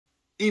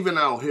even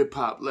our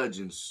hip-hop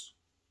legends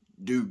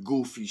do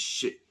goofy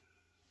shit.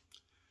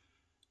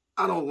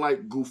 I don't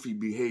like goofy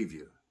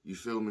behavior, you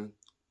feel me?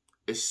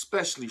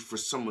 Especially for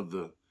some of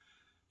the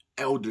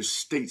elder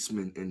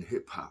statesmen in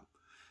hip-hop.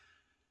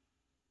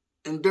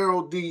 And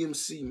Darryl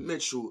DMC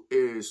Mitchell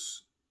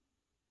is,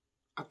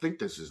 I think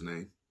that's his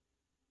name.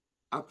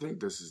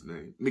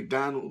 McDaniels,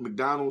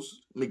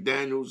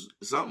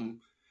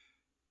 something.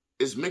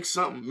 It's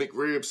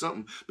McRib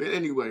something. But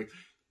anyway,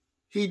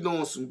 he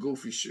doing some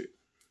goofy shit.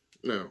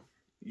 Now,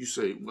 you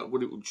say,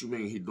 what you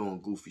mean he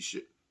doing goofy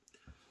shit?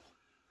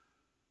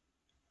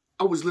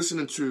 I was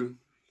listening to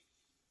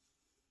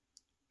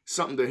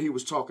something that he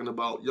was talking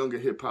about younger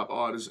hip-hop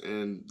artists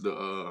and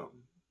the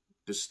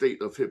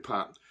state of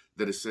hip-hop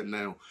that is set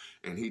now.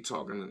 And he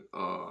talking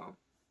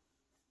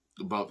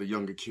about the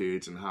younger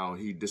kids and how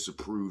he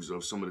disapproves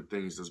of some of the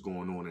things that's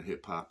going on in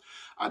hip-hop.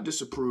 I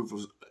disapprove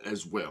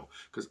as well,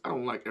 because I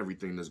don't like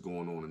everything that's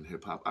going on in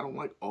hip-hop. I don't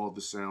like all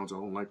the sounds. I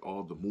don't like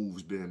all the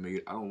moves being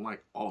made. I don't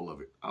like all of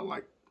it. I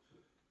like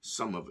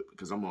some of it,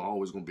 because I'm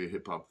always going to be a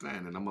hip-hop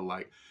fan, and I'm going to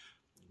like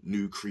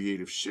new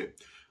creative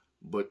shit.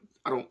 But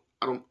I'm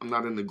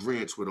not in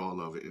agreement with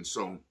all of it. And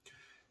so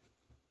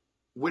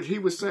what he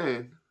was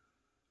saying,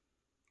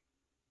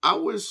 I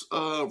was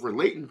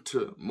relating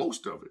to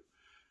most of it.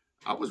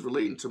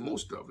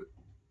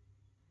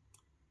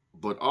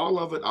 But all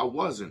of it I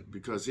wasn't,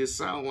 because it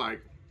sounded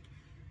like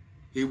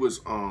he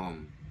was I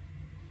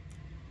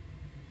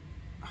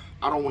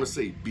don't want to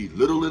say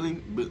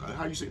belittling, but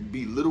how you say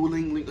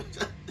belittling?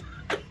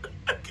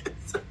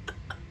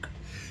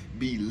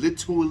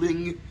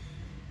 Belittling.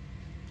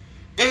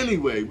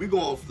 Anyway, we're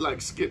gonna like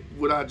skip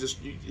what I just,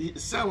 it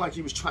sounded like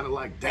he was trying to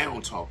like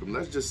down talk him.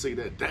 Let's just say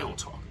that, down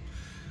talk him.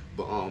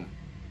 But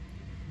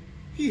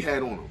he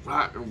had on a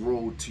rock and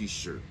roll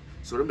t-shirt.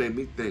 So that made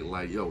me think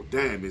like, yo,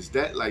 damn, is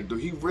that like, do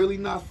he really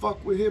not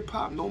fuck with hip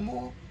hop no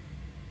more?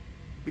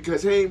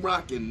 Because he ain't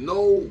rocking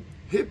no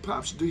hip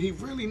hop. Do he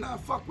really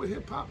not fuck with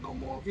hip hop no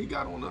more? He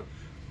got on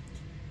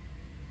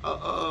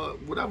a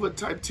whatever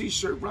type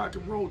t-shirt, rock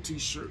and roll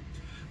t-shirt.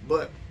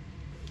 But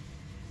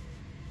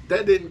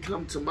that didn't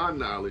come to my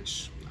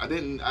knowledge. I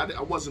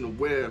wasn't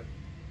aware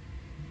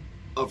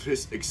of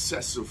his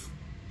excessive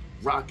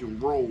rock and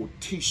roll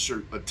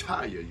t-shirt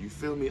attire. You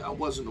feel me? I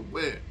wasn't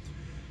aware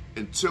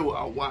until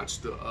I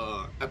watched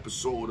the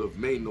episode of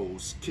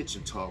Mano's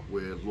Kitchen Talk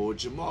where Lord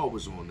Jamar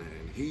was on there,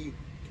 and he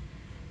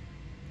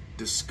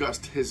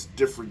discussed his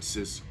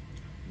differences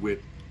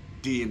with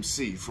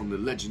DMC from the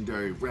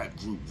legendary rap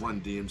group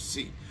Run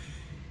DMC.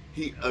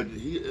 He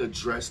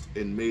addressed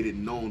and made it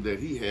known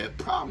that he had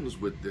problems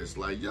with this.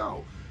 Like,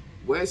 yo,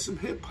 wear some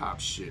hip hop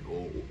shit,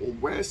 or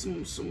wear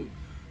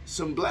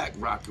some black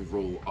rock and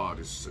roll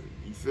artists.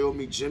 You feel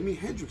me? Jimi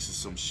Hendrix or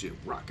some shit.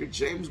 Rock a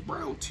James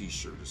Brown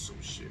t-shirt or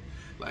some shit.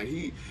 Like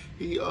he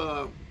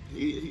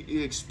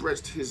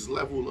expressed his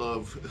level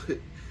of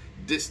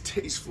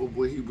distaste for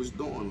what he was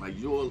doing. Like,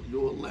 you're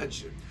a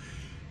legend.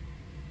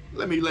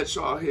 Let me let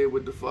y'all hear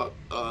what the fuck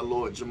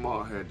Lord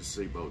Jamar had to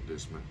say about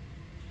this, man.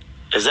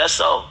 Is that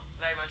so?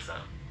 Very much so.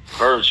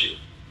 Heard you.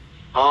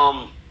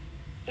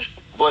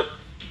 But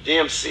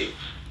DMC.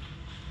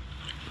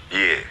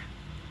 Yeah.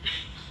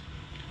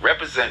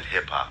 Represent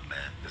hip hop, man.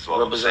 That's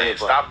what I'm saying.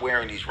 Stop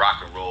wearing these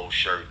rock and roll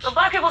shirts. But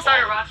black people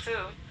started rock too.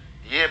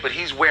 Yeah, but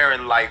he's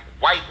wearing like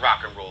white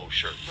rock and roll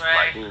shirts,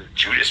 right? Like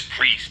Judas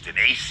Priest and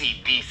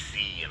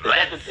AC/DC and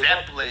Led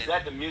Zeppelin. Is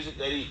that the music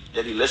that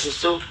he listens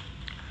to?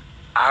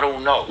 I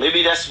don't know.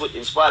 Maybe that's what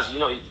inspires you. You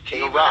know,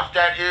 King of Rock. If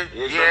that is,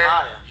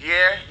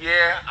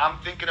 yeah. I'm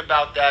thinking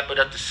about that, but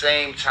at the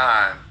same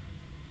time,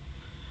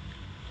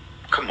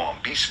 come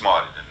on, be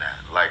smarter than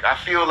that. Like, I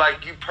feel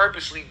like you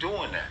purposely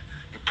doing that.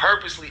 You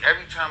purposely,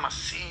 every time I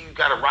see you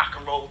got a rock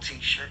and roll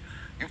t-shirt,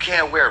 you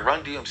can't wear a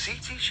Run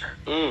DMC t-shirt.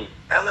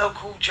 LL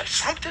Cool J,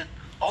 something.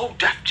 Old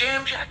Def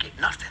Jam jacket,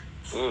 nothing.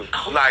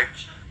 Like,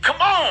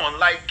 come on,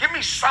 like, give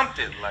me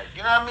something. Like,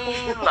 you know what I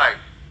mean? Like,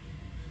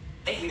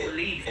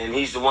 and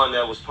he's the one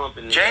that was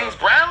pumping James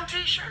Brown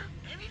t-shirt,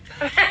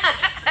 anything.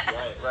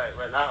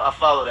 Right. Now I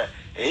follow that.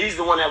 And he's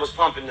the one that was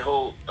pumping the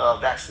whole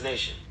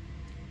vaccination.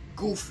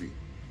 Goofy.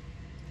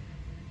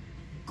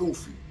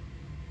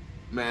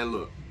 Man,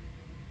 look.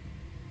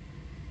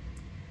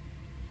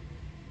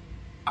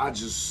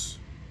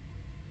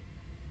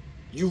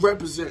 You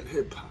represent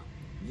hip-hop.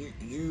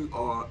 You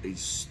are a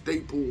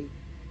staple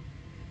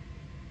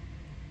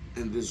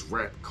in this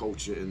rap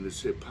culture, in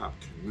this hip-hop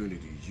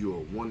community. You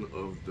are one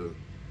of the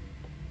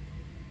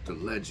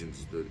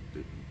legends,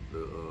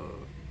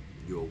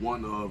 you're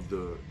one of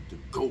the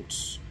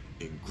GOATs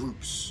in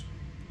groups.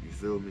 You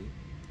feel me?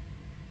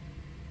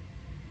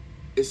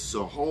 It's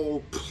a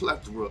whole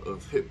plethora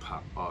of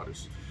hip-hop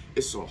artists.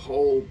 It's a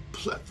whole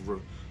plethora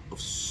of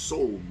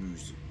soul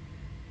music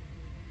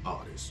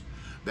artists.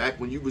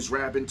 Back when you was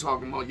rapping,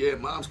 talking about, yeah,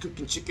 mom's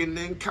cooking chicken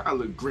and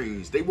collard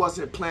greens. They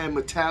wasn't playing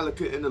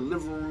Metallica in the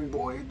living room,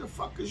 boy. What the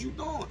fuck is you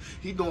doing?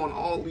 He doing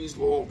all these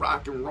little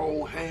rock and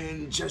roll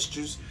hand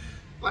gestures.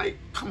 Like,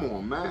 come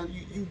on, man.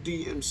 You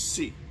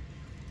DMC.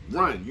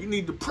 Run. You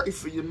need to pray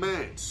for your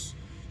mans.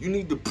 You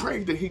need to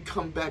pray that he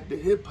come back to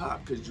hip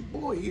hop, because your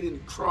boy, he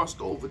didn't crossed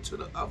over to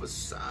the other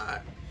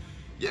side.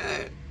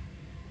 Yeah,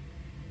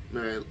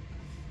 man.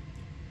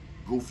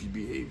 Goofy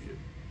behavior.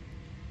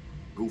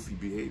 Goofy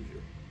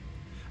behavior.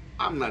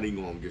 I'm not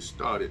even gonna get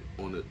started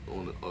on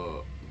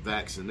the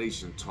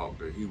vaccination talk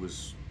that he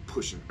was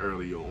pushing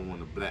earlier on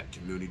the black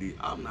community.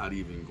 I'm not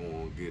even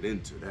gonna get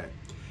into that.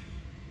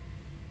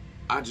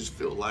 I just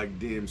feel like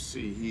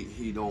DMC,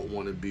 he don't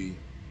want to be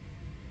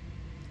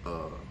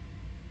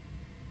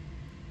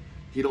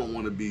he don't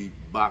want to be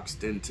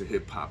boxed into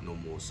hip hop no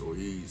more. So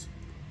he's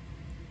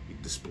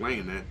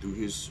displaying that through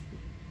his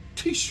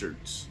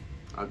t-shirts,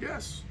 I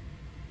guess.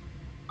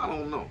 I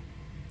don't know,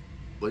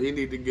 but he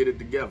need to get it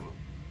together,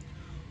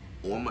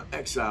 or I'm gonna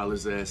exile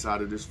his ass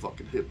out of this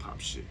fucking hip hop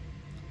shit.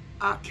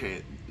 I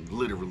can't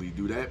literally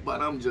do that,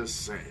 but I'm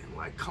just saying,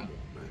 like, come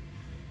on, man.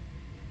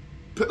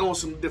 Put on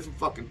some different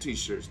fucking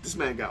t-shirts. This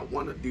man got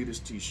one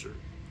Adidas t-shirt.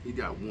 He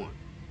got one.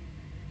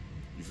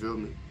 You feel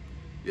me?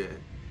 Yeah.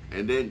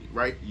 And then,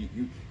 right,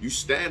 you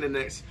standing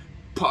next,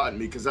 pardon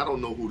me, because I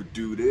don't know who the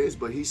dude is,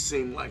 but he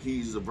seemed like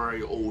he's a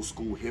very old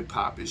school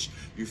hip-hop-ish.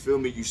 You feel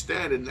me? You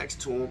standing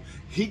next to him,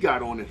 he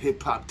got on a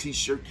hip-hop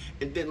t-shirt,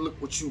 and then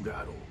look what you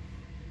got on.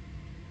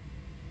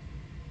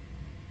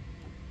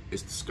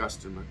 It's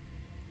disgusting, man.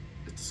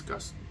 It's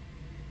disgusting.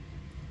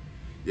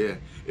 Yeah,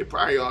 it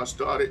probably all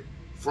started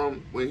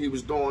from when he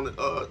was doing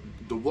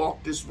the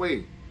Walk This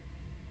Way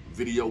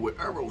video with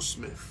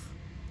Aerosmith.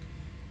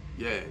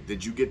 Yeah,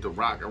 did you get the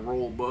rock and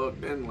roll bug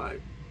then? Like,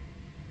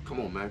 come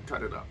on, man,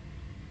 cut it up.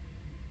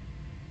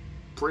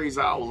 Praise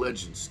our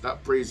legends.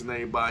 Stop praising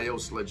everybody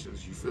else's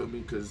legends. You feel me?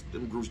 Because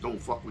them groups don't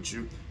fuck with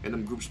you, and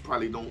them groups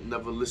probably don't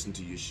never listen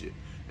to your shit.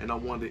 And I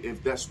wonder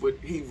if that's what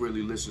he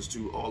really listens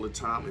to all the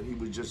time, and he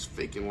was just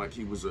faking like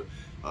he was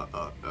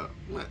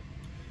man.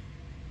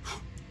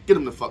 Get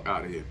him the fuck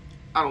out of here.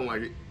 I don't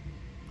like it.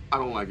 I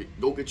don't like it.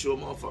 Go get you a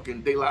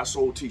motherfucking De La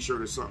Soul t-shirt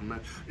or something,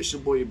 man. It's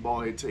your boy, your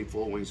ballhead, take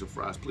 4 wings and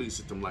fries. Please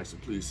hit them likes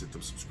and please hit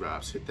them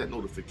subscribes. Hit that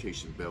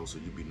notification bell so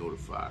you'll be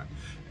notified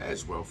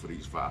as well for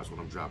these vibes when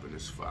I'm dropping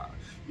this file.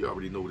 You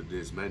already know what it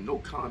is, man. No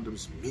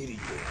Condoms Media.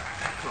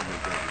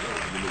 Comment down below.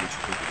 Let me know what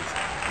you think of this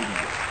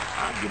video.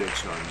 I'll get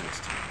at y'all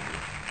next time,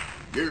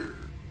 man.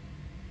 Yeah.